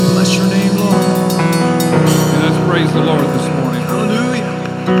praise the Lord this morning? Hallelujah.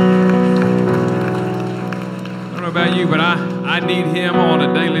 I don't know about you, but I need Him on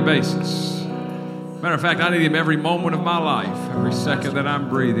a daily basis. Matter of fact, I need Him every moment of my life. Every second that I'm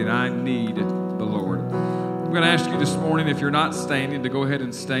breathing, I need the Lord. I'm going to ask you this morning, if you're not standing, to go ahead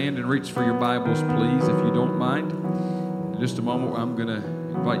and stand and reach for your Bibles, please, if you don't mind. In just a moment, I'm going to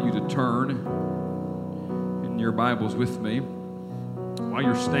invite you to turn in your Bibles with me. While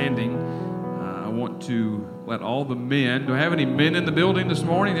you're standing, I want to let all the men, do I have any men in the building this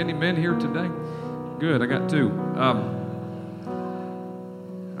morning? Any men here today? Good, I got two.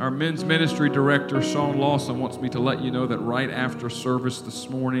 Our men's ministry director, Sean Lawson, wants me to let you know that right after service this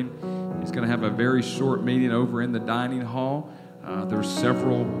morning, he's going to have a very short meeting over in the dining hall. There's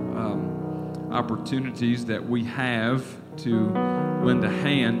several opportunities that we have to lend a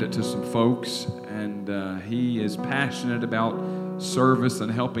hand to some folks, and he is passionate about service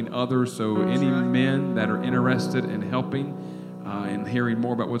and helping others. So any men that are interested in helping and hearing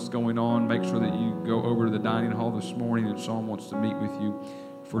more about what's going on, make sure that you go over to the dining hall this morning, and Sean wants to meet with you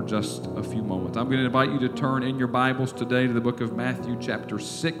for just a few moments. I'm going to invite you to turn in your Bibles today to the book of Matthew chapter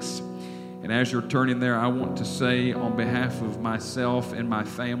 6. And as you're turning there, I want to say on behalf of myself and my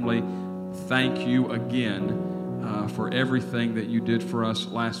family, thank you again for everything that you did for us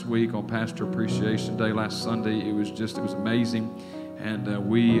last week on Pastor Appreciation Day, last Sunday. It was amazing. And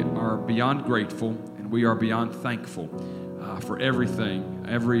we are beyond grateful, and we are beyond thankful for everything,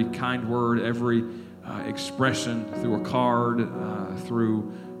 every kind word, every expression through a card,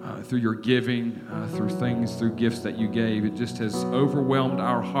 through your giving, through gifts that you gave. It just has overwhelmed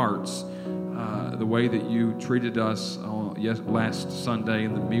our hearts, the way that you treated us last Sunday,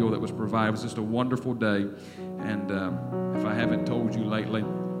 and the meal that was provided. It was just a wonderful day. And if I haven't told you lately,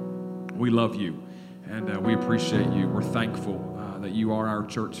 we love you, and we appreciate you. We're thankful that you are our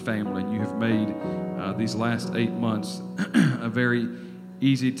church family, and you have made these last 8 months a very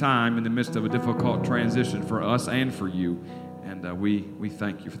easy time in the midst of a difficult transition for us and for you, and we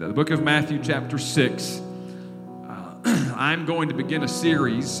thank you for that. The book of Matthew chapter 6, I'm going to begin a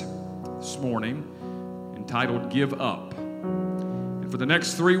series this morning entitled Give Up. And for the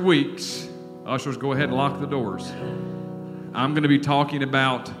next 3 weeks, ushers, go ahead and lock the doors. I'm going to be talking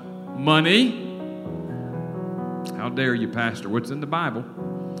about money. How dare you, Pastor? What's in the Bible?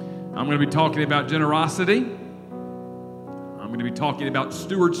 I'm going to be talking about generosity. I'm going to be talking about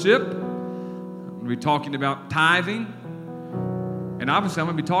stewardship. I'm going to be talking about tithing. And obviously, I'm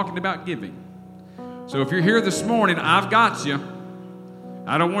going to be talking about giving. So if you're here this morning, I've got you.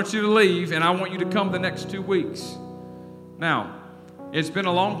 I don't want you to leave, and I want you to come the next 2 weeks. Now, it's been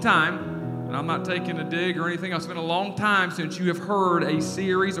a long time, and I'm not taking a dig or anything else. It's been a long time since you have heard a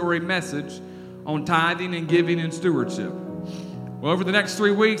series or a message on tithing and giving and stewardship. Well, over the next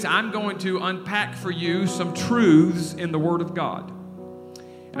 3 weeks, I'm going to unpack for you some truths in the Word of God.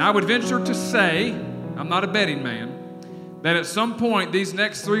 And I would venture to say, I'm not a betting man, that at some point these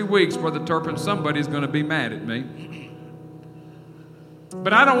next 3 weeks, Brother Turpin, somebody's going to be mad at me.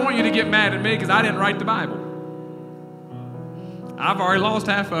 But I don't want you to get mad at me because I didn't write the Bible. I've already lost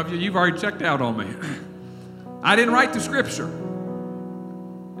half of you. You've already checked out on me. I didn't write the Scripture.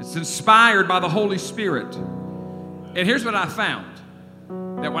 It's inspired by the Holy Spirit. And here's what I found.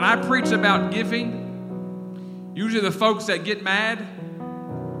 That when I preach about giving, usually the folks that get mad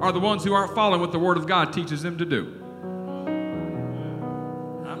are the ones who aren't following what the Word of God teaches them to do.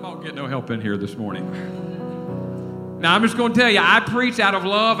 I'm not getting no help in here this morning. Now, I'm just going to tell you, I preach out of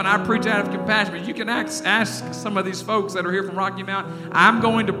love and I preach out of compassion. But you can ask some of these folks that are here from Rocky Mountain. I'm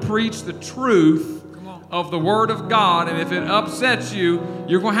going to preach the truth of the Word of God. And if it upsets you,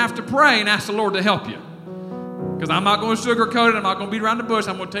 you're going to have to pray and ask the Lord to help you. Because I'm not going to sugarcoat it. I'm not going to beat around the bush.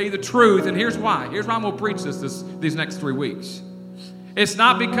 I'm going to tell you the truth. And here's why. Here's why I'm going to preach these next 3 weeks. It's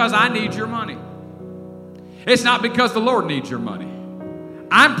not because I need your money. It's not because the Lord needs your money.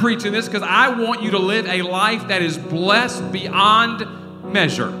 I'm preaching this because I want you to live a life that is blessed beyond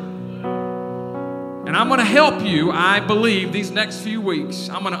measure. And I'm going to help you, I believe, these next few weeks.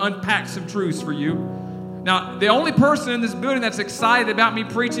 I'm going to unpack some truths for you. Now, the only person in this building that's excited about me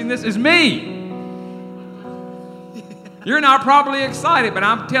preaching this is me. You're not probably excited, but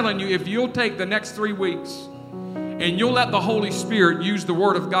I'm telling you, if you'll take the next 3 weeks and you'll let the Holy Spirit use the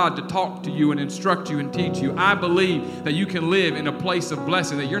Word of God to talk to you and instruct you and teach you, I believe that you can live in a place of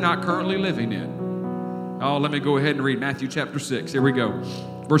blessing that you're not currently living in. Oh, let me go ahead and read Matthew chapter 6. Here we go.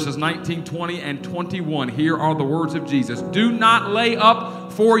 Verses 19, 20, and 21. Here are the words of Jesus. Do not lay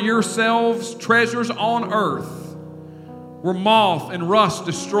up for yourselves treasures on earth, where moth and rust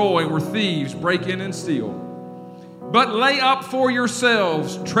destroy, where thieves break in and steal. But lay up for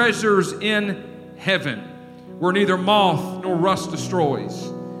yourselves treasures in heaven, where neither moth nor rust destroys,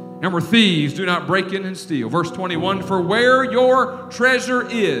 and where thieves do not break in and steal. Verse 21, for where your treasure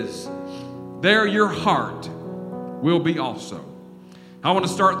is, there your heart will be also. I want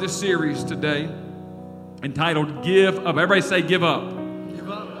to start this series today entitled Give Up. Everybody say give up. Give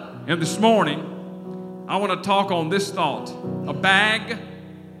up. And this morning, I want to talk on this thought: a bag,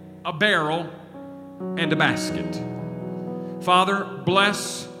 a barrel, and a basket. Father,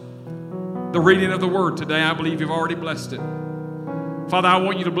 bless the reading of the word today. I believe you've already blessed it. Father, I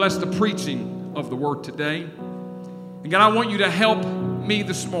want you to bless the preaching of the word today. And God, I want you to help me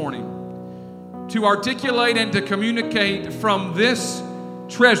this morning to articulate and to communicate from this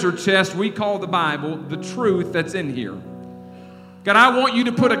treasure chest we call the Bible, the truth that's in here. God, I want you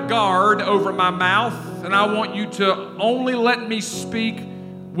to put a guard over my mouth, and I want you to only let me speak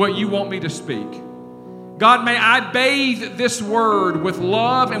what you want me to speak. God, may I bathe this word with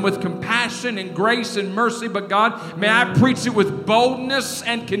love and with compassion and grace and mercy, but God, may I preach it with boldness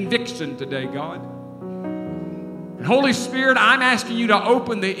and conviction today, God. And Holy Spirit, I'm asking you to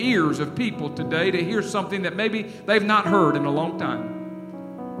open the ears of people today to hear something that maybe they've not heard in a long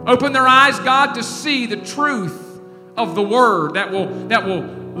time. Open their eyes, God, to see the truth of the word that will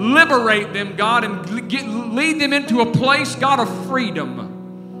liberate them, God, and lead them into a place, God, of freedom.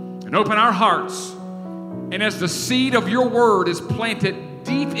 And open our hearts. And as the seed of your word is planted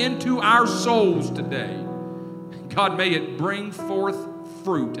deep into our souls today, God, may it bring forth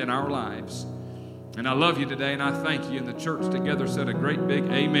fruit in our lives. And I love you today, and I thank you. And the church together said a great big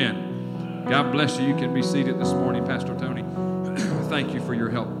amen. God bless you. You can be seated this morning, Pastor Tony. Thank you for your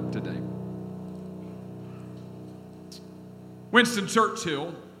help today. Winston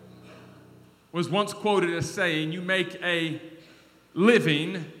Churchill was once quoted as saying, you make a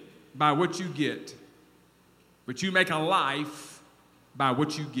living by what you get, but you make a life by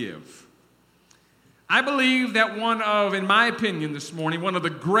what you give. I believe that in my opinion this morning, one of the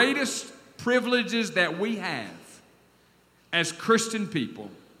greatest privileges that we have as Christian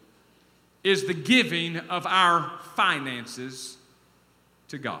people is the giving of our finances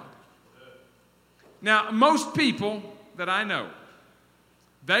to God. Now, most people that I know,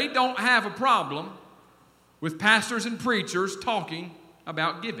 they don't have a problem with pastors and preachers talking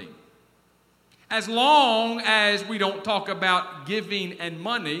about giving. As long as we don't talk about giving and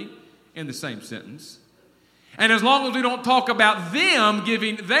money in the same sentence, and as long as we don't talk about them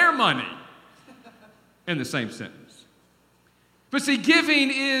giving their money in the same sentence. But see, giving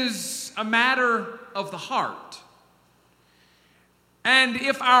is a matter of the heart. And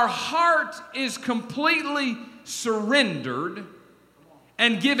if our heart is completely surrendered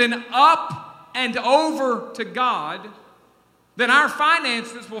and given up and over to God, then our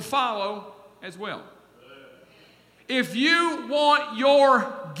finances will follow as well. If you want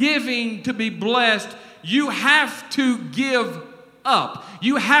your giving to be blessed, you have to give up.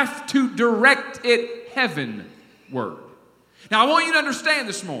 You have to direct it heavenward. Now, I want you to understand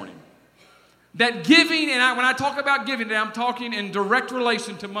this morning that giving, and when I talk about giving today, I'm talking in direct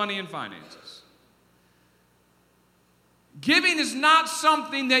relation to money and finances. Giving is not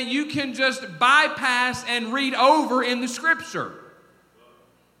something that you can just bypass and read over in the Scripture.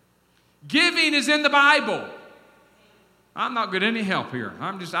 Giving is in the Bible. I'm not getting any help here.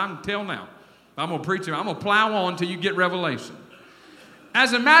 I'm till now. I'm going to preach it. I'm going to plow on until you get revelation.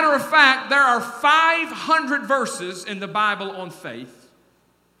 As a matter of fact, there are 500 verses in the Bible on faith,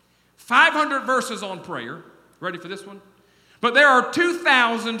 500 verses on prayer. Ready for this one? But there are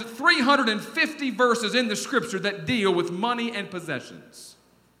 2,350 verses in the Scripture that deal with money and possessions.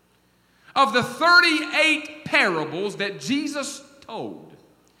 Of the 38 parables that Jesus told,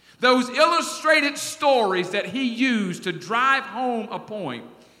 those illustrated stories that he used to drive home a point,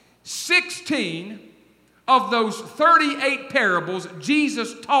 16 of those 38 parables,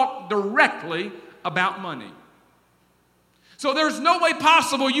 Jesus talked directly about money. So there's no way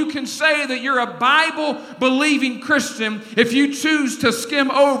possible you can say that you're a Bible-believing Christian if you choose to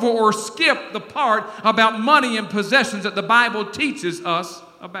skim over or skip the part about money and possessions that the Bible teaches us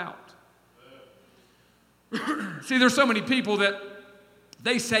about. See, there's so many people that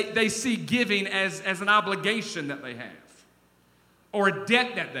they see giving as an obligation that they have or a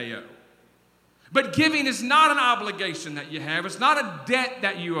debt that they owe. But giving is not an obligation that you have. It's not a debt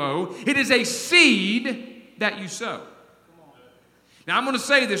that you owe. It is a seed that you sow. Now, I'm going to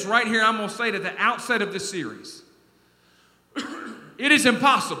say this right here. I'm going to say it at the outset of this series. It is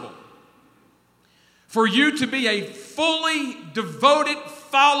impossible for you to be a fully devoted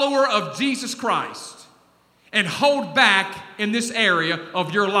follower of Jesus Christ and hold back in this area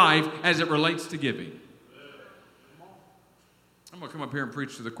of your life as it relates to giving. I'm going to come up here and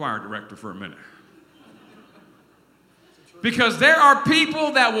preach to the choir director for a minute. Because there are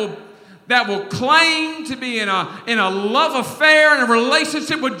people that will claim to be in a love affair, in a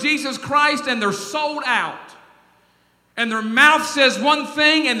relationship with Jesus Christ, and they're sold out. And their mouth says one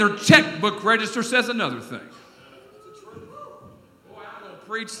thing, and their checkbook register says another thing. Boy, I'm going to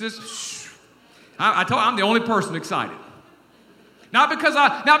preach this. I told you, I'm the only person excited. Not because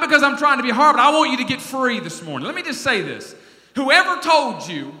I'm trying to be hard, but I want you to get free this morning. Let me just say this. Whoever told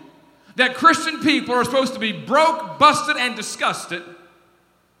you that Christian people are supposed to be broke, busted, and disgusted,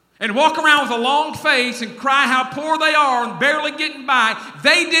 and walk around with a long face and cry how poor they are and barely getting by,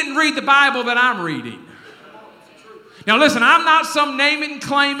 they didn't read the Bible that I'm reading. Now listen, I'm not some name it and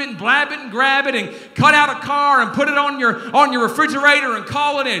claim it and blab it and grab it and cut out a car and put it on your refrigerator and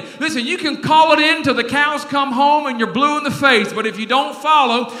call it in. Listen, you can call it in till the cows come home and you're blue in the face, but if you don't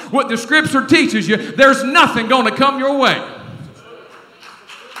follow what the Scripture teaches you, there's nothing going to come your way.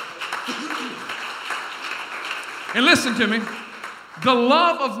 And listen to me, the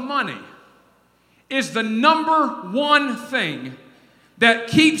love of money is the number one thing that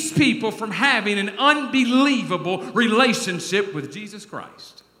keeps people from having an unbelievable relationship with Jesus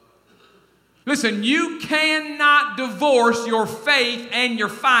Christ. Listen, you cannot divorce your faith and your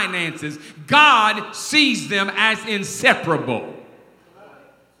finances. God sees them as inseparable.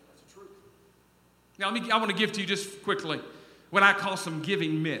 Now, I want to give to you just quickly what I call some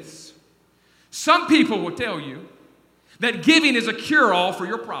giving myths. Some people will tell you that giving is a cure-all for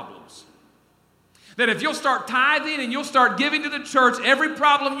your problems. That if you'll start tithing and you'll start giving to the church, every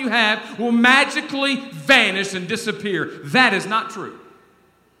problem you have will magically vanish and disappear. That is not true.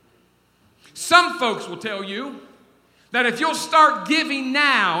 Some folks will tell you that if you'll start giving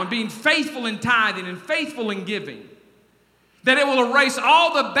now and being faithful in tithing and faithful in giving, that it will erase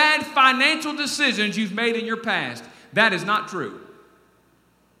all the bad financial decisions you've made in your past. That is not true.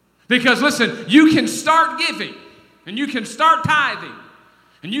 Because listen, you can start giving and you can start tithing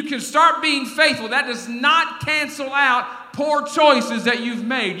and you can start being faithful. That does not cancel out poor choices that you've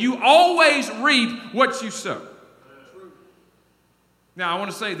made. You always reap what you sow. Now, I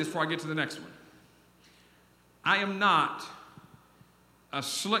want to say this before I get to the next one. I am not a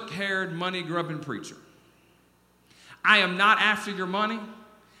slick-haired, money-grubbing preacher. I am not after your money.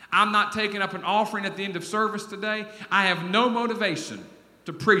 I'm not taking up an offering at the end of service today. I have no motivation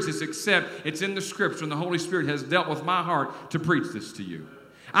to preach this except it's in the Scripture and the Holy Spirit has dealt with my heart to preach this to you.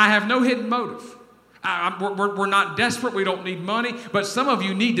 I have no hidden motive. We're not desperate. We don't need money. But some of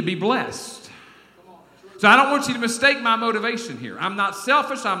you need to be blessed. So I don't want you to mistake my motivation here. I'm not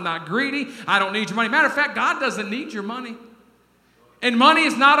selfish. I'm not greedy. I don't need your money. Matter of fact, God doesn't need your money. And money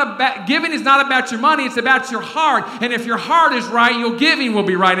is not about, giving is not about your money. It's about your heart. And if your heart is right, your giving will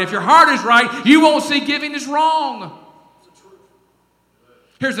be right. And if your heart is right, you won't see giving is wrong.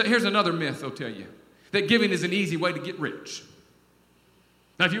 Here's another myth they'll tell you. That giving is an easy way to get rich.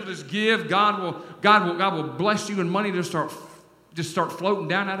 Now, if you will just give, God will bless you and money just start floating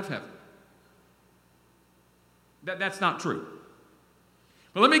down out of heaven. That's not true.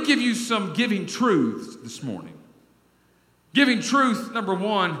 But let me give you some giving truths this morning. Giving truth, number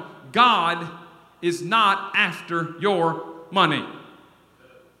one, God is not after your money.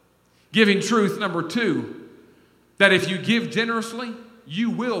 Giving truth, number two, that if you give generously, you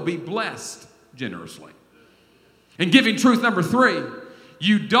will be blessed generously. And giving truth, number three,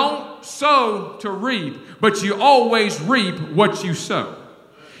 you don't sow to reap, but you always reap what you sow.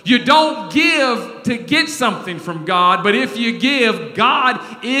 You don't give to get something from God, but if you give,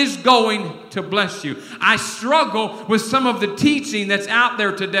 God is going to bless you. I struggle with some of the teaching that's out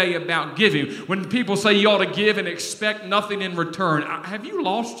there today about giving. When people say you ought to give and expect nothing in return, have you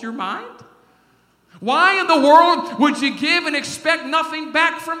lost your mind? Why in the world would you give and expect nothing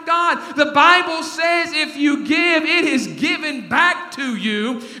back from God? The Bible says if you give, it is given back to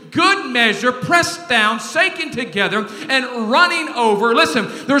you. Good measure, pressed down, shaken together, and running over.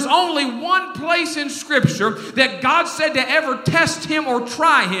 Listen, there's only one place in Scripture that God said to ever test Him or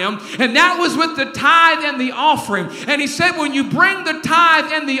try Him, and that was with the tithe and the offering. And He said when you bring the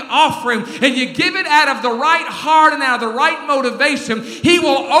tithe and the offering and you give it out of the right heart and out of the right motivation, He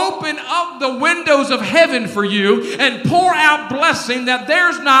will open up the windows of heaven for you and pour out blessing that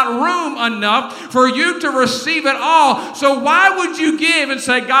there's not room enough for you to receive it all. So why would you give and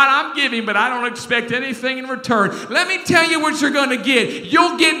say, God, I'm giving, but I don't expect anything in return? Let me tell you what you're going to get.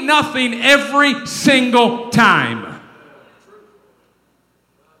 You'll get nothing every single time.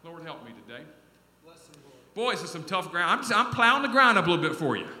 Lord, help me today. Boy, this is some tough ground. I'm plowing the ground up a little bit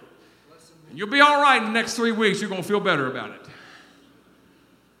for you. And you'll be all right in the next 3 weeks. You're going to feel better about it.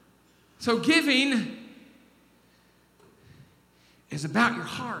 So giving is about your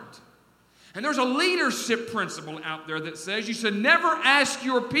heart. And there's a leadership principle out there that says you should never ask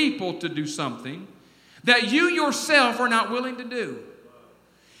your people to do something that you yourself are not willing to do.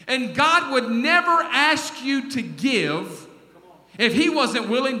 And God would never ask you to give if He wasn't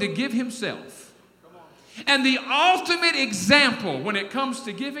willing to give Himself. And the ultimate example when it comes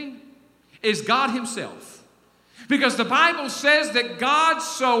to giving is God Himself. Because the Bible says that God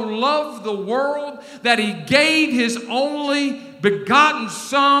so loved the world that He gave His only begotten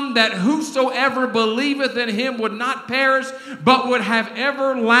Son, that whosoever believeth in Him would not perish, but would have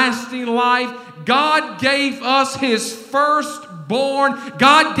everlasting life. God gave us His firstborn.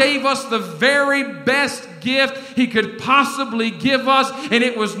 God gave us the very best gift He could possibly give us, and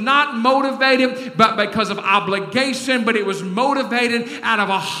it was not motivated but because of obligation, but it was motivated out of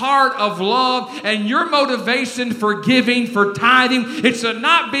a heart of love. And your motivation for giving, for tithing, it should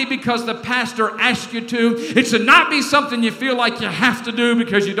not be because the pastor asked you to. It should not be something you feel like you have to do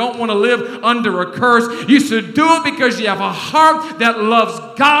because you don't want to live under a curse. You should do it because you have a heart that loves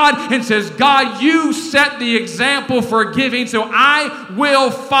God and says, God, you set the example for giving, so I will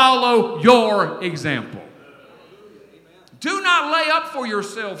follow your example. Do not lay up for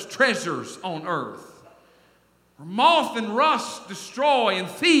yourselves treasures on earth, where moth and rust destroy and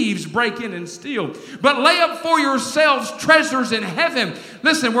thieves break in and steal. But lay up for yourselves treasures in heaven.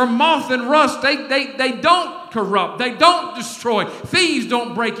 Listen, where moth and rust, they don't corrupt. They don't destroy. Thieves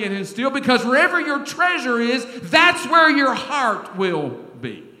don't break in and steal, because wherever your treasure is, that's where your heart will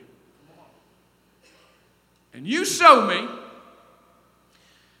be. And you show me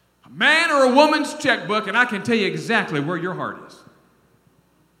a man or a woman's checkbook, and I can tell you exactly where your heart is.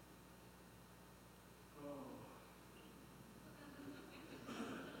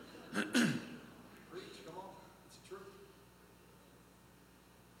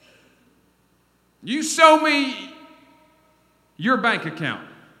 You show me your bank account.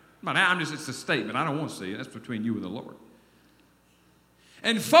 It's a statement. I don't want to see it. That's between you and the Lord.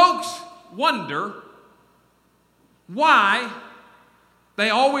 And folks wonder why they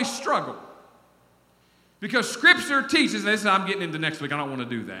always struggle. Because Scripture teaches, and this I'm getting into next week, I don't want to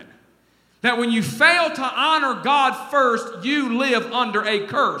do that, that when you fail to honor God first, you live under a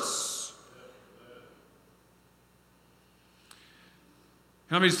curse.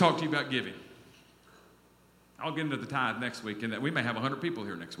 Let me just talk to you about giving. I'll get into the tithe next week, and that we may have 100 people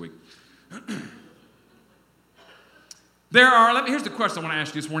here next week. Here's the question I want to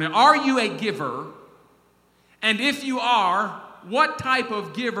ask you this morning. Are you a giver? And if you are, what type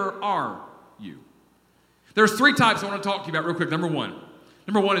of giver are you? There's 3 types I want to talk to you about real quick. Number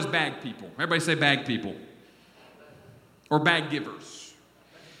one is bag people. Everybody say bag people. Or bag givers.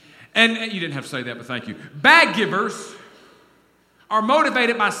 And you didn't have to say that, but thank you. Bag givers are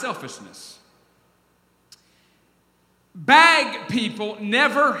motivated by selfishness. Bag people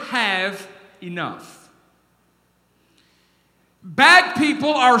never have enough. Bag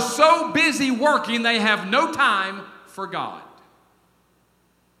people are so busy working they have no time for God.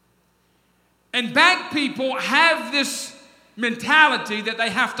 And bag people have this mentality that they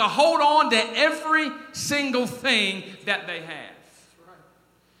have to hold on to every single thing that they have.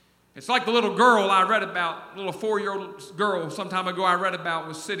 It's like the little girl I read about, little 4-year-old girl some time ago I read about,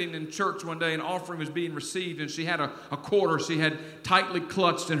 was sitting in church one day, and an offering was being received, and she had a quarter she had tightly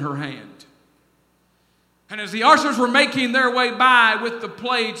clutched in her hand. And as the ushers were making their way by with the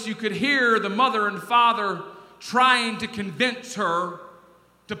plates, you could hear the mother and father trying to convince her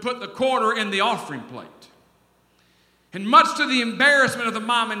to put the quarter in the offering plate. And much to the embarrassment of the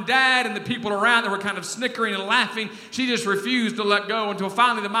mom and dad and the people around that were kind of snickering and laughing, she just refused to let go until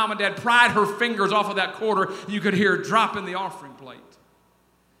finally the mom and dad pried her fingers off of that quarter, and you could hear her dropping the offering plate.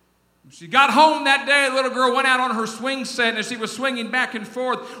 When she got home that day, the little girl went out on her swing set, and as she was swinging back and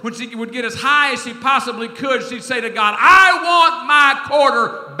forth, when she would get as high as she possibly could, she'd say to God, I want my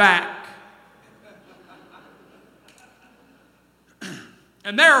quarter back.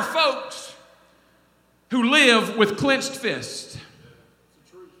 And there are folks who live with clenched fists.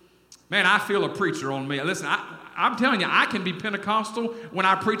 Man, I feel a preacher on me. Listen, I'm telling you, I can be Pentecostal when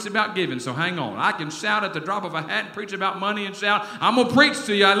I preach about giving, so hang on. I can shout at the drop of a hat and preach about money and shout. I'm going to preach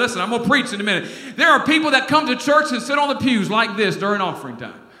to you. Listen, I'm going to preach in a minute. There are people that come to church and sit on the pews like this during offering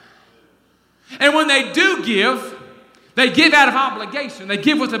time. And when they do give, they give out of obligation. They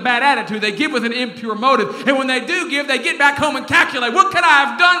give with a bad attitude. They give with an impure motive. And when they do give, they get back home and calculate, what could I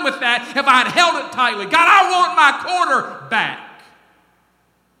have done with that if I had held it tightly? God, I want my quarter back.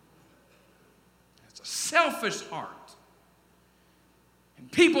 It's a selfish heart. And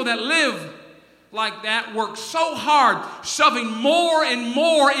people that live like that work so hard, shoving more and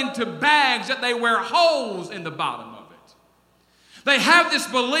more into bags that they wear holes in the bottom of it. They have this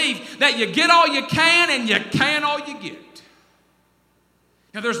belief that you get all you can and you can all you get.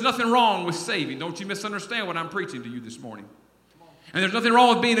 Now, there's nothing wrong with saving. Don't you misunderstand what I'm preaching to you this morning. And there's nothing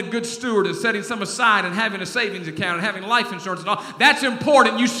wrong with being a good steward and setting some aside and having a savings account and having life insurance and all. That's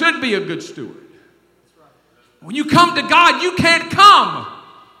important. You should be a good steward. When you come to God, you can't come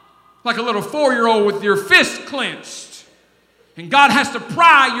like a little 4-year-old with your fist clenched. And God has to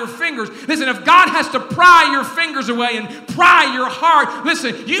pry your fingers. Listen, if God has to pry your fingers away and pry your heart,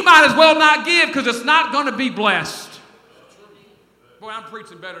 listen, you might as well not give because it's not going to be blessed. Boy, I'm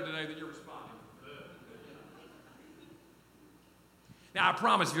preaching better today than you're responding. Now, I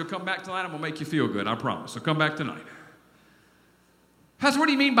promise if you'll come back tonight, I'm going to make you feel good. I promise. So come back tonight. Pastor, what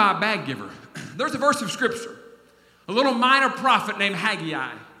do you mean by a bag giver? There's a verse of Scripture. A little minor prophet named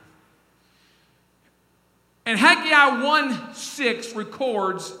Haggai. And Haggai 1:6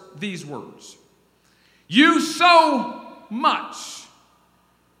 records these words. You sow much,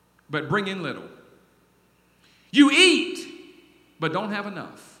 but bring in little. You eat, but don't have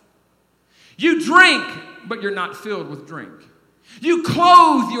enough. You drink, but you're not filled with drink. You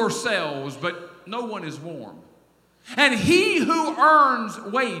clothe yourselves, but no one is warm. And he who earns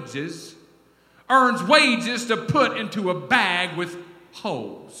wages to put into a bag with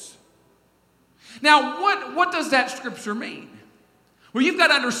holes. Now, what does that scripture mean? Well, you've got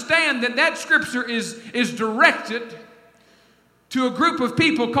to understand that scripture is directed to a group of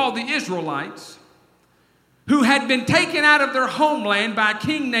people called the Israelites who had been taken out of their homeland by a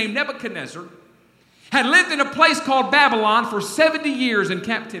king named Nebuchadnezzar, had lived in a place called Babylon for 70 years in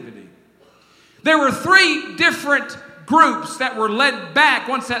captivity. There were 3 different groups that were led back.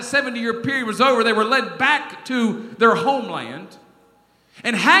 Once that 70-year period was over, they were led back to their homeland.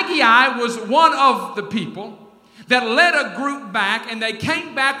 And Haggai was one of the people that led a group back, and they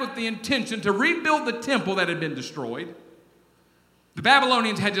came back with the intention to rebuild the temple that had been destroyed. The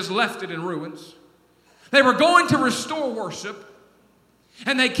Babylonians had just left it in ruins. They were going to restore worship,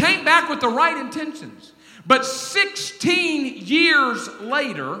 and they came back with the right intentions. But 16 years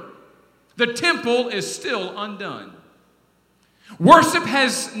later, the temple is still undone. Worship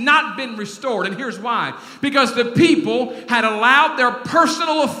has not been restored, and here's why. Because the people had allowed their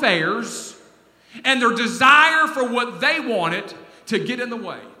personal affairs and their desire for what they wanted to get in the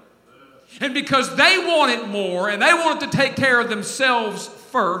way. And because they wanted more and they wanted to take care of themselves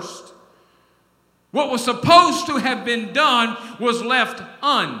first, what was supposed to have been done was left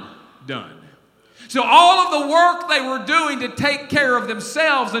undone. So all of the work they were doing to take care of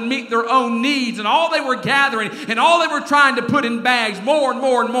themselves and meet their own needs, and all they were gathering and all they were trying to put in bags, more and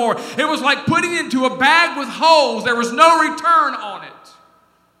more and more, it was like putting it into a bag with holes. There was no return on it.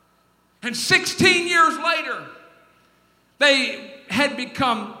 And 16 years later, they had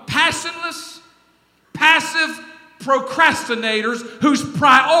become passionless, passive procrastinators whose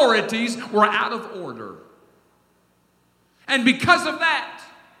priorities were out of order. And because of that,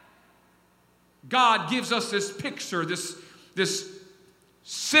 God gives us this picture, this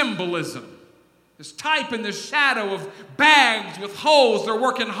symbolism, this type and this shadow of bags with holes. They're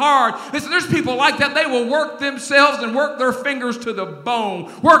working hard. Listen, there's people like that. They will work themselves and work their fingers to the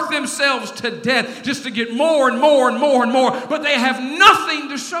bone, work themselves to death just to get more and more and more and more, but they have nothing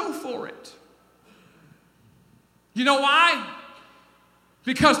to show for it. You know why?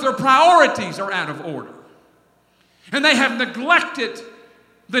 Because their priorities are out of order. And they have neglected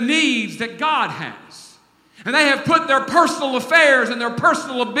the needs that God has. And they have put their personal affairs and their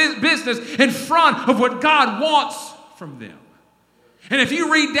personal business in front of what God wants from them. And if you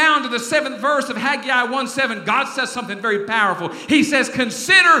read down to the 7th verse of Haggai 1:7, God says something very powerful. He says,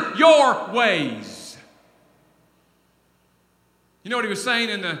 consider your ways. You know what he was saying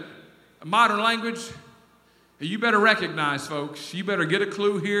in the modern language? You better recognize, folks. You better get a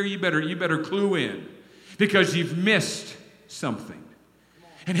clue here. You better clue in. Because you've missed something.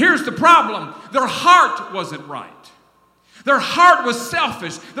 And here's the problem. Their heart wasn't right. Their heart was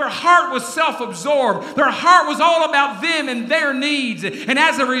selfish. Their heart was self-absorbed. Their heart was all about them and their needs. And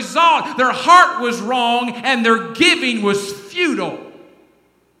as a result, their heart was wrong and their giving was futile.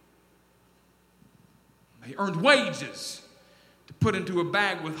 They earned wages to put into a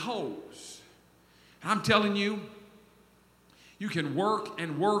bag with holes. And I'm telling you, you can work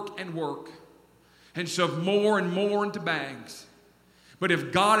and work and work and shove more and more into bags. But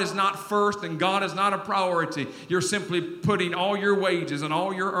if God is not first and God is not a priority, you're simply putting all your wages and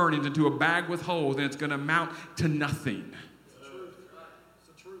all your earnings into a bag with holes, and it's going to amount to nothing.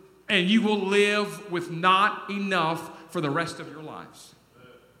 And you will live with not enough for the rest of your lives.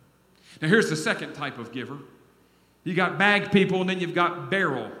 Now here's the second type of giver. You got bag people, and then you've got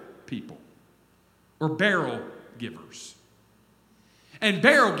barrel people, or barrel givers. And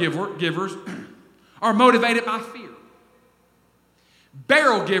barrel givers are motivated by fear.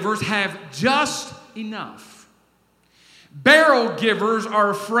 Barrel givers have just enough. Barrel givers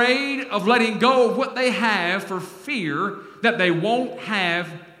are afraid of letting go of what they have for fear that they won't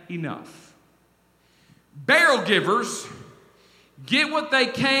have enough. Barrel givers get what they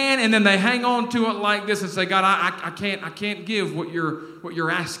can, and then they hang on to it like this and say, God, I can't give what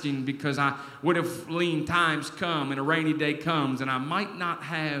you're asking, because what if lean times come and a rainy day comes and I might not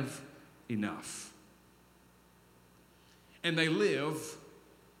have enough. And they live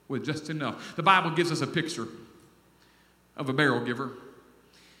with just enough. The Bible gives us a picture of a barrel giver.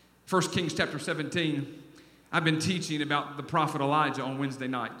 1 Kings chapter 17. I've been teaching about the prophet Elijah on Wednesday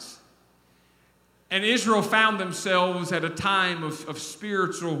nights. And Israel found themselves at a time of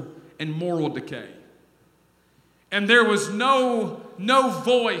spiritual and moral decay. And there was no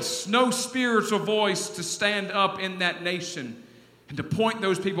voice, no spiritual voice to stand up in that nation and to point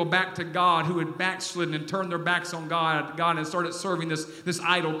those people back to God who had backslidden and turned their backs on God and started serving this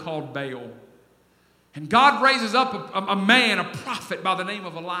idol called Baal. And God raises up a man, a prophet by the name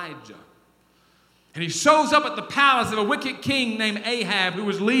of Elijah. And he shows up at the palace of a wicked king named Ahab, who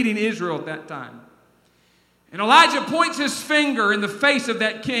was leading Israel at that time. And Elijah points his finger in the face of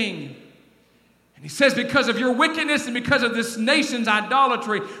that king. And he says, because of your wickedness and because of this nation's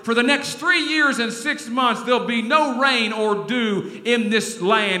idolatry, for the next 3 years and 6 months, there'll be no rain or dew in this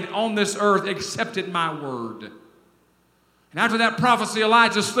land, on this earth, except at my word. And after that prophecy,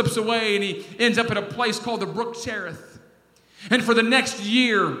 Elijah slips away and he ends up at a place called the brook Cherith. And for the next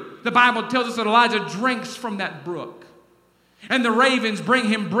year, the Bible tells us that Elijah drinks from that brook. And the ravens bring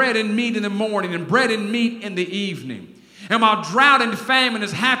him bread and meat in the morning and bread and meat in the evening. And while drought and famine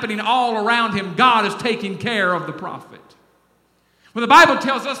is happening all around him, God is taking care of the prophet. Well, the Bible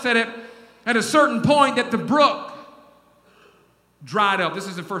tells us that at a certain point that the brook dried up. This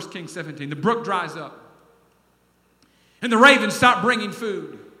is in 1 Kings 17. The brook dries up. And the ravens stop bringing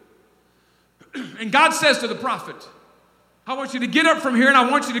food. And God says to the prophet, I want you to get up from here and I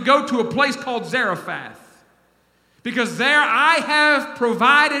want you to go to a place called Zarephath. Because there I have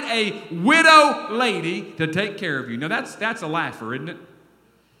provided a widow lady to take care of you. Now that's a laugher, isn't it?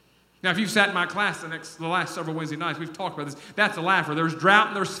 Now if you've sat in my class the last several Wednesday nights, we've talked about this. That's a laugher. There's drought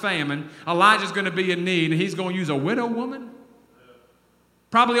and there's famine. Elijah's going to be in need and he's going to use a widow woman,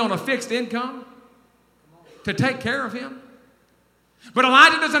 probably on a fixed income, to take care of him. But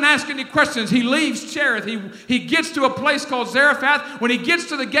Elijah doesn't ask any questions. He leaves Cherith. He gets to a place called Zarephath. When he gets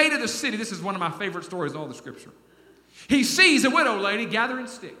to the gate of the city, this is one of my favorite stories in all the scripture. He sees a widow lady gathering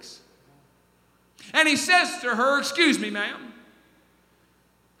sticks. And he says to her, excuse me, ma'am.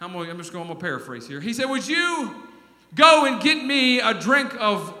 I'm just going to paraphrase here. He said, would you go and get me a drink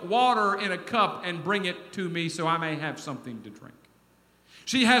of water in a cup and bring it to me so I may have something to drink?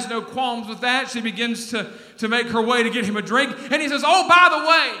 She has no qualms with that. She begins to make her way to get him a drink. And he says, oh, by the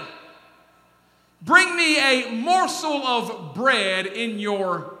way, bring me a morsel of bread in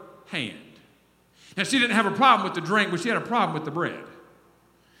your hand. Now, she didn't have a problem with the drink, but she had a problem with the bread.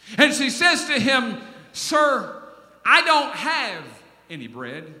 And she says to him, sir, I don't have any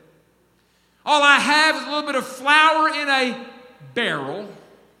bread. All I have is a little bit of flour in a barrel.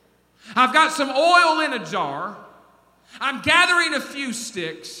 I've got some oil in a jar. I'm gathering a few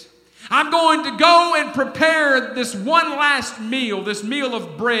sticks. I'm going to go and prepare this one last meal, this meal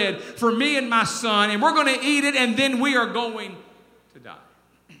of bread for me and my son, and we're going to eat it, and then we are going to die.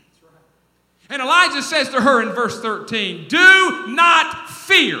 And Elijah says to her in verse 13, do not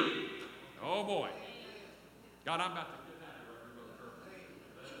fear. Oh boy. God, I'm about to get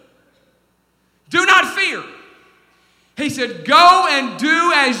that. Do not fear. He said, go and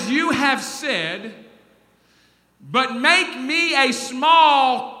do as you have said, but make me a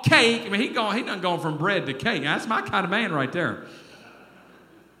small cake. I mean, he done gone from bread to cake. That's my kind of man right there.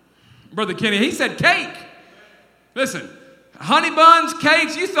 Brother Kenny, he said cake. Listen, honey buns,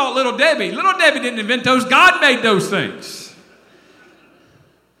 cakes, you thought Little Debbie. Little Debbie didn't invent those. God made those things.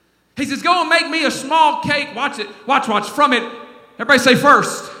 He says, go and make me a small cake. Watch it. Watch. From it. Everybody say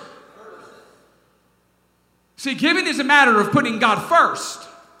first. See, giving is a matter of putting God first.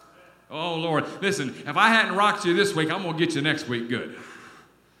 Oh, Lord. Listen, if I hadn't rocked you this week, I'm going to get you next week good.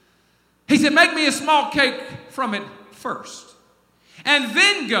 He said, make me a small cake from it first. And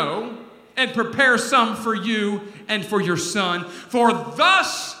then go and prepare some for you and for your son. For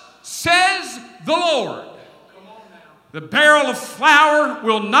thus says the Lord, the barrel of flour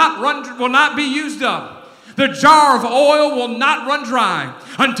will not be used up. The jar of oil will not run dry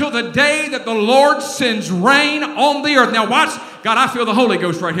until the day that the Lord sends rain on the earth. Now watch, God, I feel the Holy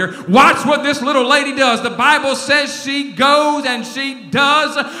Ghost right here. Watch what this little lady does. The Bible says she goes and she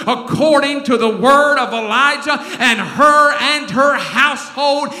does according to the word of Elijah, and her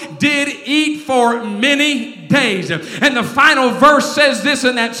household did eat for many days. And the final verse says this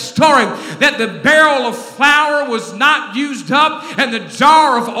in that story, that the barrel of flour was not used up and the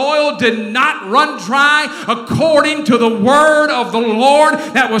jar of oil did not run dry, according to the word of the Lord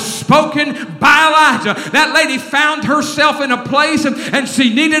that was spoken by Elijah. That lady found herself in a place and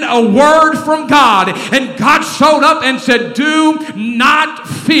she needed a word from God, and God showed up and said, do not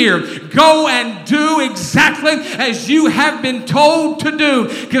fear. Go and do exactly as you have been told to do.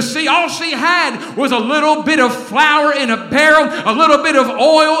 Because see, all she had was a little bit of flour in a barrel, a little bit of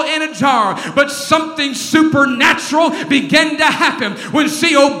oil in a jar. But something supernatural began to happen when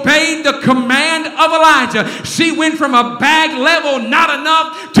she obeyed the command of Elijah. She went from a bag level, not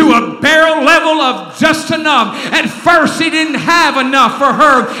enough, to a barrel level of just enough. At first, she didn't have enough for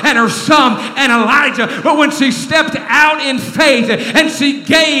her and her son and Elijah. But when she stepped out in faith and she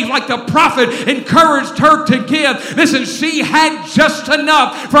gave like the prophet encouraged her to give, listen, she had just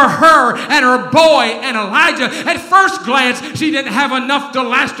enough for her and her boy and Elijah. At first glance, she didn't have enough to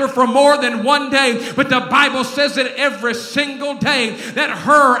last her for more than one day. But the Bible says that every single day that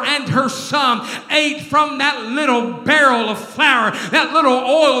her and her son ate from that little barrel of flour, that little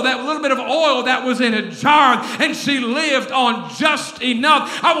oil, that little bit of oil that was in a jar, and she lived on just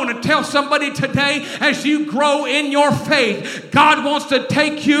enough. I want to tell somebody today, as you grow in your faith, God wants to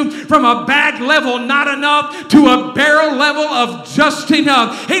take you from a bag level, not enough, to a barrel level of just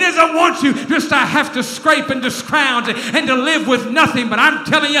enough. He doesn't want you just to have to scrape and to scrounge and to live with nothing. But I'm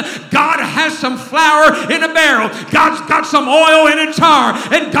telling you, God has some flour in a barrel. God's got some oil in a jar.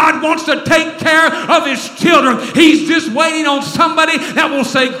 And God wants to take care of His children. He's just waiting on somebody that will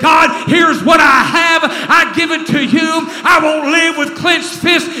say, God, here's what I have. I give it to you. I won't live with clenched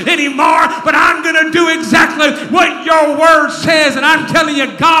fists anymore, but I'm going to do exactly what your word says. And I'm telling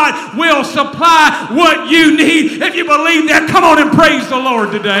you, God will supply what you need. If you believe that, come on and praise the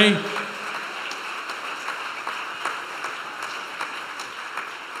Lord today.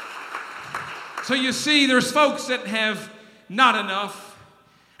 So you see, there's folks that have not enough,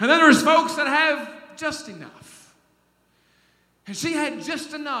 and then there's folks that have just enough. And she had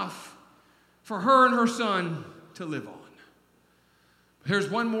just enough for her and her son to live on. Here's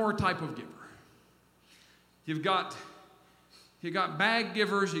one more type of giver. You've got bag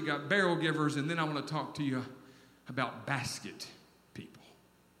givers, you got barrel givers, and then I want to talk to you about basket people.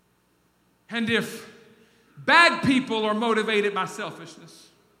 And if bag people are motivated by selfishness,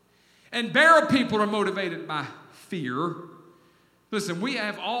 and barrel people are motivated by fear, listen, we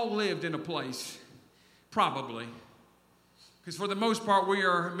have all lived in a place, probably, because for the most part, we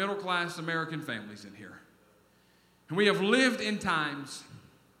are middle-class American families in here. And we have lived in times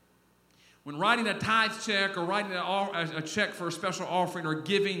when writing a tithe check or writing a check for a special offering or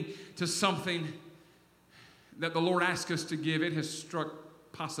giving to something that the Lord asks us to give, it has struck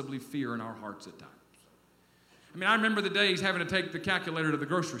possibly fear in our hearts at times. I mean, I remember the days having to take the calculator to the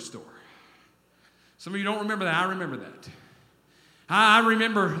grocery store. Some of you don't remember that. I remember that. I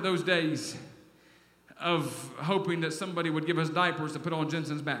remember those days of hoping that somebody would give us diapers to put on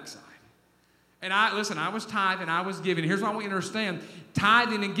Jensen's backside. And I was tithing, I was giving. Here's what I want you to understand.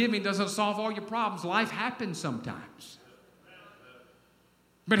 Tithing and giving doesn't solve all your problems. Life happens sometimes.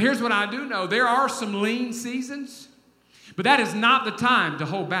 But here's what I do know. There are some lean seasons, but that is not the time to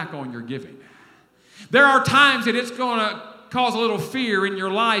hold back on your giving. There are times that it's going to cause a little fear in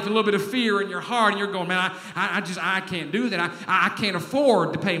your life, a little bit of fear in your heart, and you're going, man, I can't do that. I can't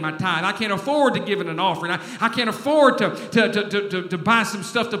afford to pay my tithe. I can't afford to give it an offering. I can't afford to buy some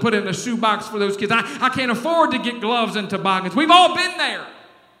stuff to put in a shoebox for those kids. I can't afford to get gloves and toboggans. We've all been there.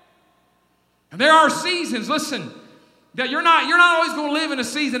 And there are seasons, listen, that you're not always going to live in a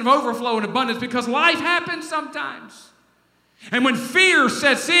season of overflow and abundance, because life happens sometimes. And when fear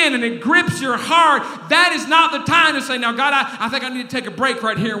sets in and it grips your heart, that is not the time to say, now, God, I think I need to take a break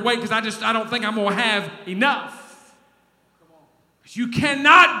right here and wait, because I don't think I'm going to have enough. You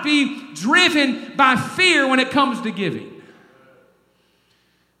cannot be driven by fear when it comes to giving.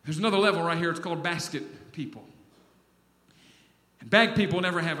 There's another level right here. It's called basket people. And bag people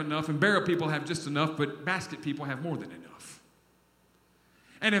never have enough, and barrel people have just enough, but basket people have more than enough.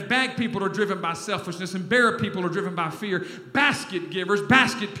 And if bag people are driven by selfishness and barrel people are driven by fear, basket givers,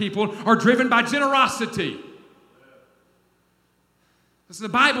 basket people are driven by generosity. Listen, the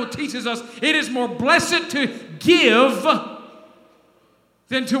Bible teaches us it is more blessed to give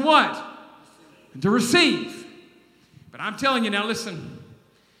than to what? To receive. But I'm telling you now, listen,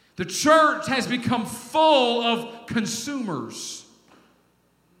 The church has become full of consumers.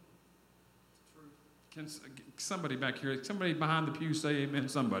 Can somebody back here, somebody behind the pew say amen?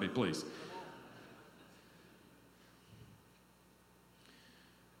 Somebody, please.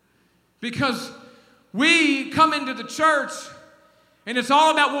 Because we come into the church and it's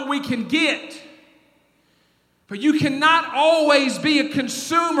all about what we can get. But you cannot always be a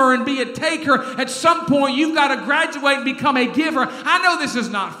consumer and be a taker. At some point, you've got to graduate and become a giver. I know this is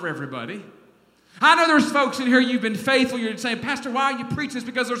not for everybody. I know there's folks in here, you've been faithful. You're saying, Pastor, why are you preaching this?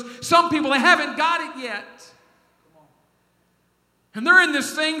 Because there's some people that haven't got it yet. And they're in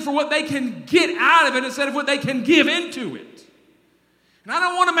this thing for what they can get out of it instead of what they can give into it. And I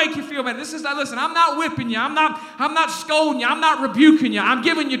don't want to make you feel bad. Listen, I'm not whipping you. I'm not scolding you. I'm not rebuking you. I'm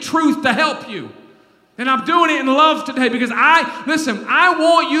giving you truth to help you. And I'm doing it in love today because I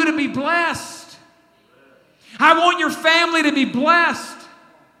want you to be blessed. I want your family to be blessed.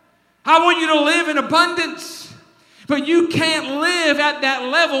 I want you to live in abundance. But you can't live at that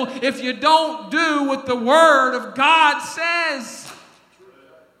level if you don't do what the Word of God says.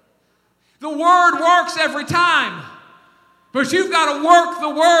 The Word works every time. But you've got to work the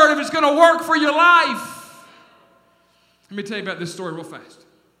Word if it's going to work for your life. Let me tell you about this story real fast.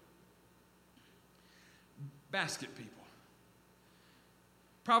 Basket people.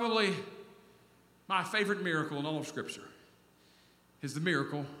 Probably my favorite miracle in all of Scripture is the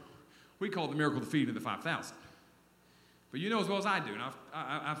miracle, we call it the miracle of the feeding of the 5,000. But you know as well as I do, and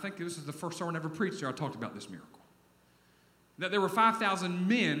I think this is the first sermon I ever preached here, I talked about this miracle. That there were 5,000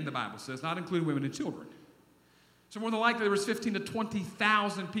 men, the Bible says, not including women and children. So more than likely there was 15 to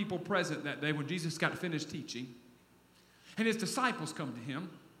 20,000 people present that day when Jesus got finished teaching. And his disciples come to him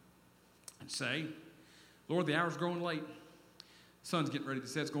and say, Lord, the hour's growing late. The sun's getting ready to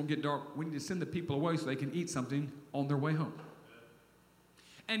set. It's going to get dark. We need to send the people away so they can eat something on their way home.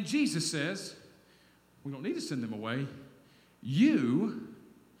 And Jesus says, we don't need to send them away. You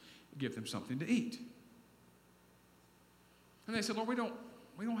give them something to eat. And they said, Lord, we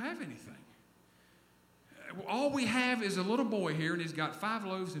don't have anything. All we have is a little boy here, and he's got 5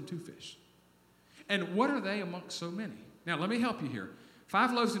 loaves and 2 fish. And what are they amongst so many? Now, let me help you here.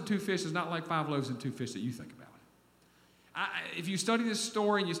 5 loaves and 2 fish is not like 5 loaves and 2 fish that you think about. If you study this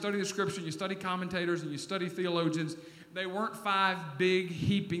story and you study the Scripture and you study commentators and you study theologians, they weren't 5 big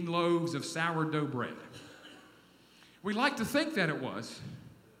heaping loaves of sourdough bread. We like to think that it was.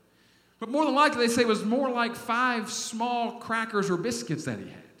 But more than likely, they say it was more like 5 small crackers or biscuits that he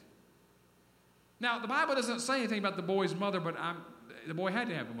had. Now, the Bible doesn't say anything about the boy's mother, but the boy had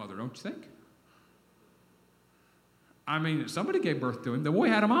to have a mother, don't you think? I mean, somebody gave birth to him. The boy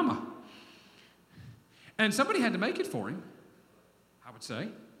had a mama. And somebody had to make it for him, I would say.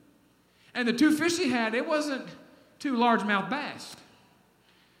 And the 2 fish he had, it wasn't 2 largemouth bass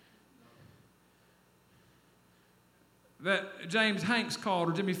that James Hanks called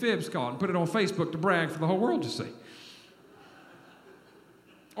or Jimmy Phibbs called and put it on Facebook to brag for the whole world to see.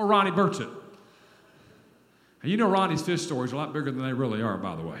 Or Ronnie Burchett. And you know Ronnie's fish stories are a lot bigger than they really are,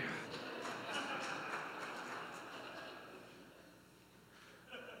 by the way.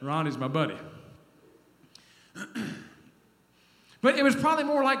 Ronnie's my buddy. But it was probably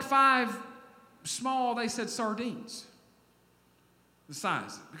more like 5 small, they said, sardines. The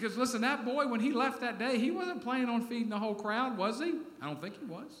size. Because listen, that boy, when he left that day, he wasn't planning on feeding the whole crowd, was he? I don't think he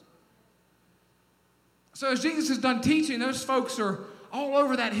was. So as Jesus is done teaching, those folks are all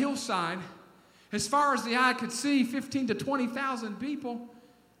over that hillside. As far as the eye could see, 15 to 20,000 people.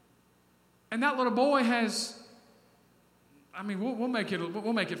 And that little boy has, we'll make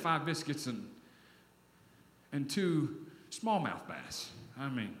it 5 biscuits and 2 smallmouth bass.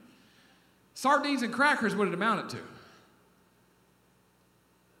 Sardines and crackers would it amounted to.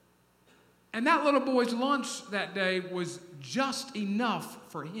 And that little boy's lunch that day was just enough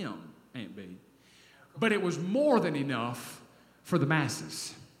for him, Aunt B. But it was more than enough for the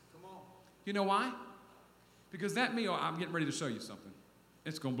masses. You know why? Because that meal, I'm getting ready to show you something.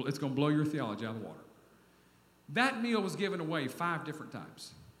 It's going to blow your theology out of the water. That meal was given away 5 different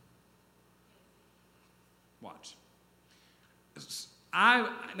times. Watch.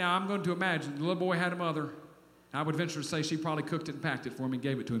 Now, I'm going to imagine the little boy had a mother. I would venture to say she probably cooked it and packed it for him and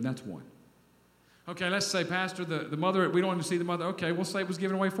gave it to him. That's 1. Okay, let's say, Pastor, the mother, we don't even see the mother. Okay, we'll say it was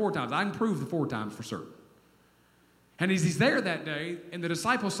given away 4 times. I can prove the 4 times for certain. And as he's there that day, and the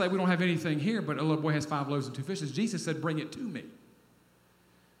disciples say, we don't have anything here, but a little boy has 5 loaves and 2 fishes. Jesus said, bring it to me.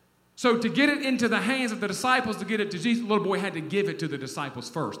 So to get it into the hands of the disciples, to get it to Jesus, the little boy had to give it to the disciples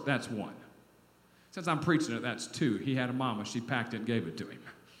first. That's 1. Since I'm preaching it, that's 2. He had a mama. She packed it and gave it to him.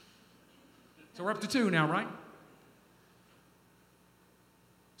 So we're up to 2 now, right?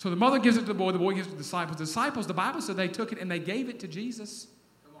 So the mother gives it to the boy gives it to the disciples. The disciples, the Bible said they took it and they gave it to Jesus.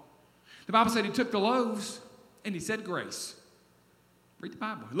 The Bible said he took the loaves and he said grace. Read the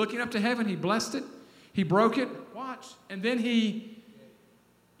Bible. Looking up to heaven, he blessed it. He broke it. Watch. And then he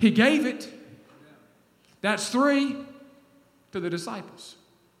gave it. That's 3 to the disciples.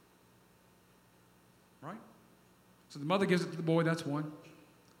 Right? So the mother gives it to the boy, that's 1.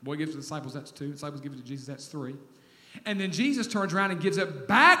 The boy gives it to the disciples, that's 2. The disciples give it to Jesus, that's 3. And then Jesus turns around and gives it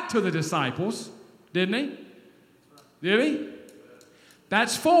back to the disciples. Didn't he? Did he?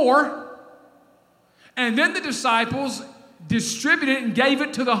 That's 4. And then the disciples distributed it and gave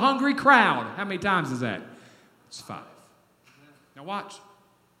it to the hungry crowd. How many times is that? It's 5. Now watch.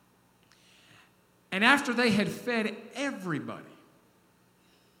 And after they had fed everybody.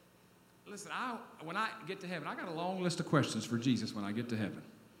 Listen, when I get to heaven, I got a long list of questions for Jesus when I get to heaven.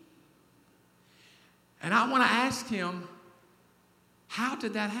 And I want to ask him, how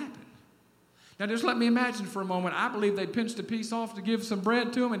did that happen? Now, just let me imagine for a moment. I believe they pinched a piece off to give some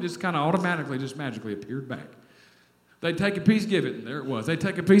bread to him and just kind of automatically, just magically appeared back. They'd take a piece, give it, and there it was. They'd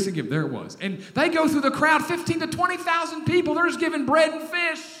take a piece and give it, there it was. And they go through the crowd, 15 to 20,000 people. They're just giving bread and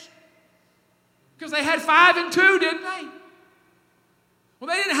fish. Because they had 5 and 2, didn't they? Well,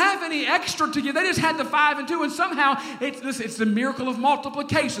 they didn't have any extra to give. They just had the 5 and 2. And somehow, it's the miracle of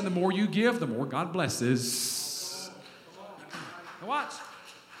multiplication. The more you give, the more God blesses. Now watch.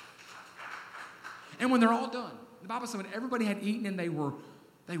 And when they're all done, the Bible says when everybody had eaten and they were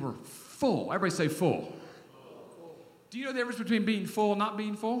full. Everybody say full. Do you know the difference between being full and not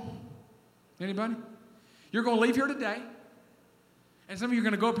being full? Anybody? You're going to leave here today. And some of you are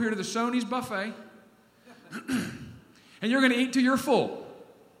going to go up here to the Shoney's buffet. And you're going to eat till you're full.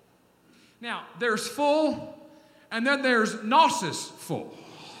 Now, there's full, and then there's nauseous full.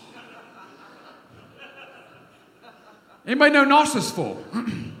 Anybody know nauseous full?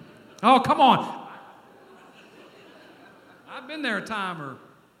 Oh, come on. I've been there a time or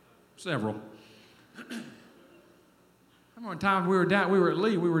several. I remember one time we were at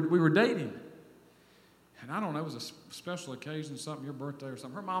Lee, we were dating. And I don't know, it was a special occasion, something, your birthday or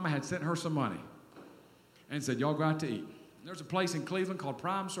something. Her mama had sent her some money and said, y'all go out to eat. And there's a place in Cleveland called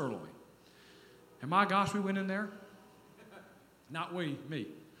Prime Sirloin. And my gosh, we went in there. Not we, me.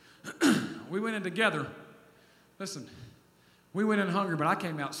 We went in together. Listen, we went in hungry, but I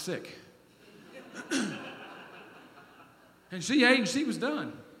came out sick. And she ate and she was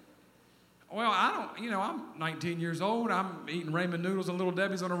done. Well, I'm 19 years old. I'm eating ramen noodles and Little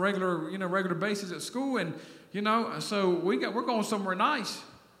Debbie's on a regular basis at school. And, so we're going somewhere nice.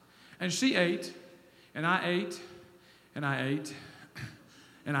 And she ate, and I ate, and I ate,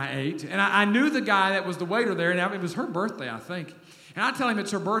 and I ate. And I knew the guy that was the waiter there, and it was her birthday, I think. And I tell him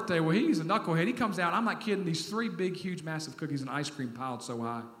it's her birthday. Well, he's a knucklehead. He comes out, I'm not kidding, these 3 big, huge, massive cookies and ice cream piled so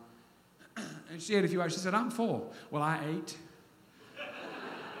high. And she ate a few hours. She said, I'm full. Well, I ate.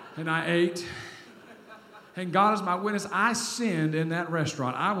 And I ate. And God is my witness, I sinned in that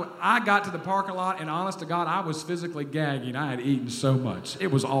restaurant. I got to the parking lot, and honest to God, I was physically gagging. I had eaten so much.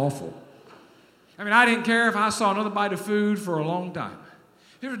 It was awful. I mean, I didn't care if I saw another bite of food for a long time.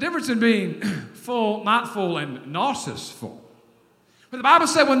 There's a difference in being full, not full, and nauseous full. But the Bible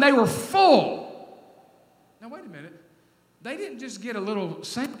said when they were full. Now, wait a minute. They didn't just get a little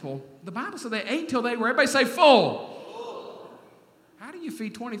sample. The Bible said they ate till they were, everybody say full. How do you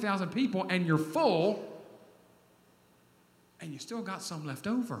feed 20,000 people and you're full and you still got some left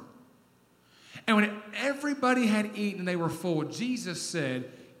over? And when everybody had eaten and they were full, Jesus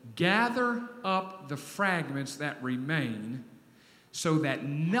said, gather up the fragments that remain so that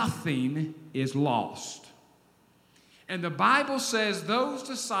nothing is lost. And the Bible says those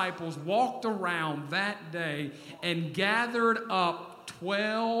disciples walked around that day and gathered up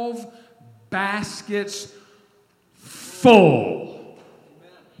 12 baskets full.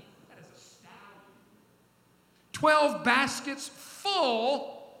 12 baskets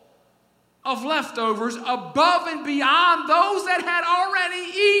full of leftovers above and beyond those that had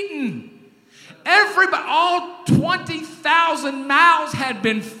already eaten. Everybody, all 20,000 mouths had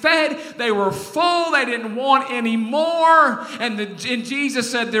been fed. They were full. They didn't want any more. And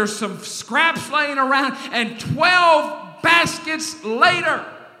Jesus said there's some scraps laying around. And 12 baskets later.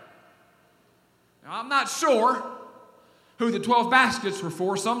 Now, I'm not sure who the 12 baskets were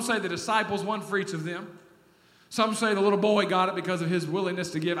for. Some say the disciples, one for each of them. Some say the little boy got it because of his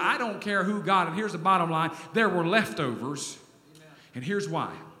willingness to give. I don't care who got it. Here's the bottom line. There were leftovers. Amen. And here's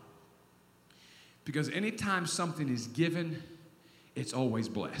why. Because anytime something is given, it's always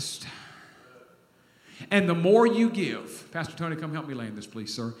blessed. And the more you give, Pastor Tony, come help me land this,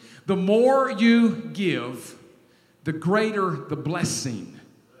 please, sir. The more you give, the greater the blessing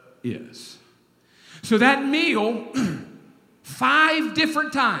is. So that meal, 5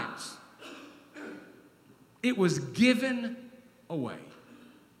 different times, it was given away.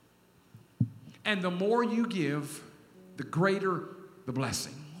 And the more you give, the greater the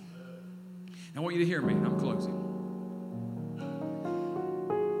blessing. I want you to hear me. I'm closing.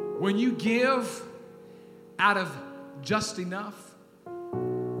 When you give out of just enough,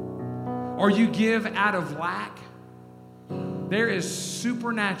 or you give out of lack, there is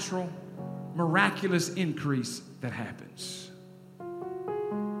supernatural, miraculous increase that happens.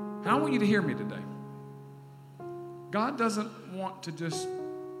 And I want you to hear me today. God doesn't want to just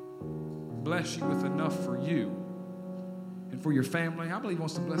bless you with enough for you and for your family. I believe He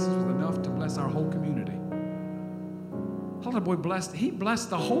wants to bless us with enough to bless our whole community. How the boy blessed? He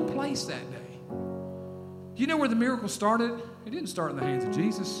blessed the whole place that day. You know where the miracle started? It didn't start in the hands of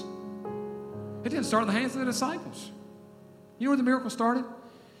Jesus. It didn't start in the hands of the disciples. You know where the miracle started?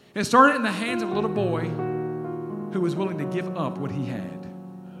 It started in the hands of a little boy who was willing to give up what he had.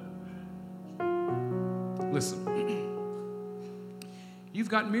 Listen, you've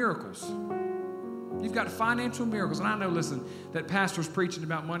got miracles. You've got financial miracles. And I know, listen, that pastors preaching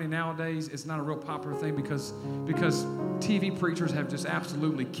about money nowadays is not a real popular thing because TV preachers have just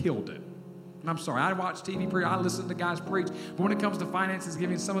absolutely killed it. And I'm sorry, I watch TV preach, I listen to guys preach, but when it comes to finances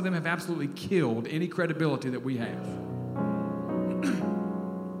giving, some of them have absolutely killed any credibility that we have.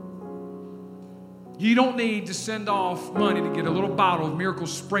 You don't need to send off money to get a little bottle of Miracle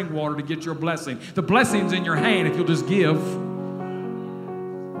Spring Water to get your blessing. The blessing's in your hand if you'll just give.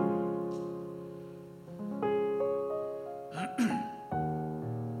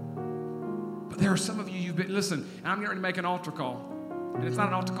 But there are some of you, you've been, listen, and I'm getting ready to make an altar call. And it's not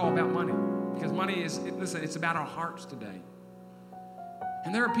an altar call about money. Because money is, listen, it's about our hearts today.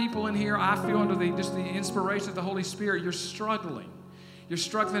 And there are people in here, I feel under the inspiration of the Holy Spirit, you're struggling. You're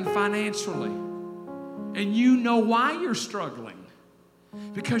struggling financially. And you know why you're struggling.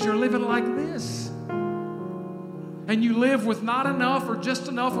 Because you're living like this. And you live with not enough or just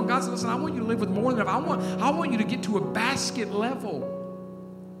enough. And God says, listen, I want you to live with more than enough. I want you to get to a basket level.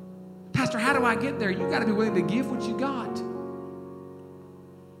 Pastor, how do I get there? You got to be willing to give what you got.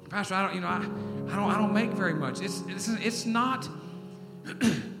 Pastor, I don't make very much. It's not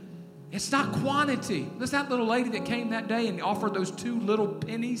quantity. There's that little lady that came that day and offered those 2 little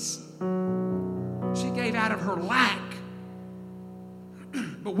pennies. She gave out of her lack.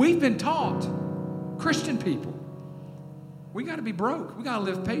 But we've been taught, Christian people, we got to be broke. We got to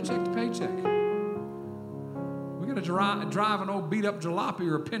live paycheck to paycheck. We got to drive an old beat up jalopy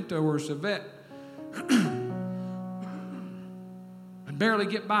or a Pinto or a Chevette. Barely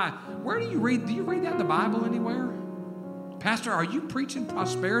get by. Where do you read that in the Bible anywhere? Pastor, are you preaching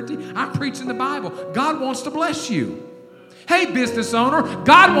prosperity? I'm preaching the Bible. God wants to bless you. Hey, business owner,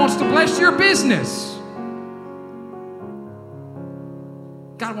 God wants to bless your business.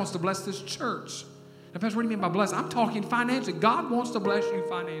 God wants to bless this church. Now, Pastor, what do you mean by bless? I'm talking financially. God wants to bless you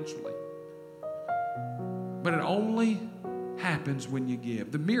financially. But it only happens when you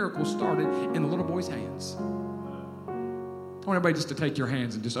give. The miracle started in the little boy's hands. I want everybody just to take your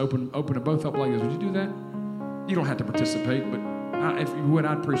hands and just open them both up like this. Would you do that? You don't have to participate, but if you would,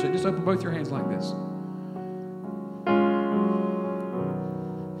 I'd appreciate it. Just open both your hands like this.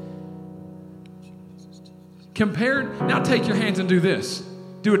 Now take your hands and do this.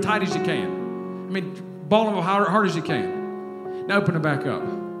 Do it tight as you can. I mean, ball them hard as you can. Now open it back up.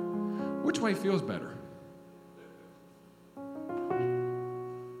 Which way feels better?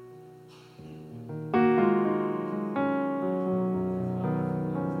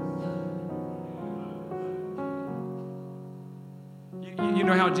 You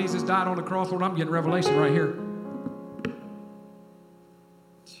know how Jesus died on the cross? Lord, I'm getting revelation right here.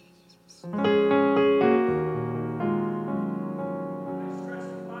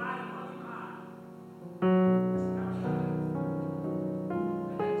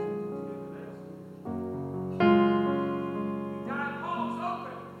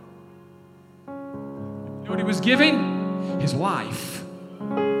 You know what he was giving? His life.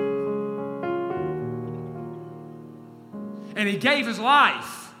 And he gave his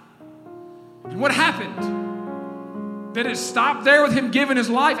life. And what happened? Did it stop there with him giving his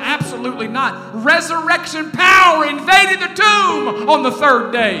life? Absolutely not. Resurrection power invaded the tomb on the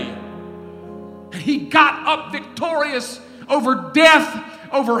 3rd day. And he got up victorious over death,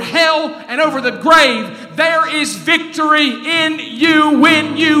 over hell, and over the grave. There is victory in you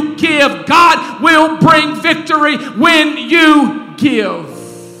when you give. God will bring victory when you give.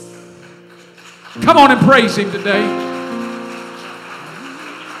 Come on and praise him today.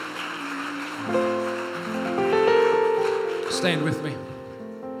 Stand with me.